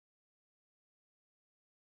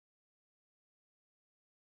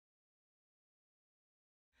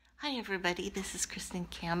Hi everybody, this is Kristin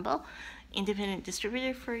Campbell, independent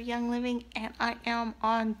distributor for Young Living, and I am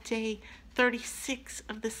on day 36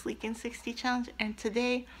 of the Slique and 60 challenge. And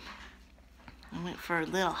today I went for a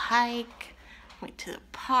little hike, went to the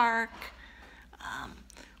park,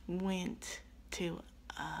 went to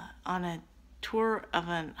on a tour of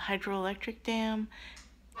an hydroelectric dam,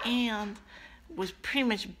 and was pretty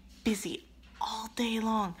much busy all day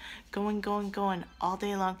long, going all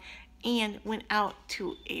day long, and went out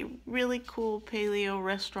to a really cool paleo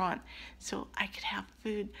restaurant so I could have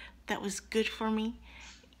food that was good for me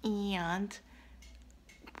and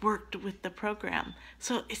worked with the program.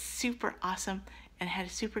 So it's super awesome, and had a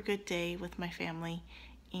super good day with my family,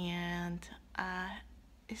 and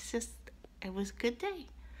it was a good day.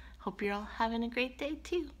 Hope you're all having a great day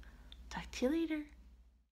too. Talk to you later.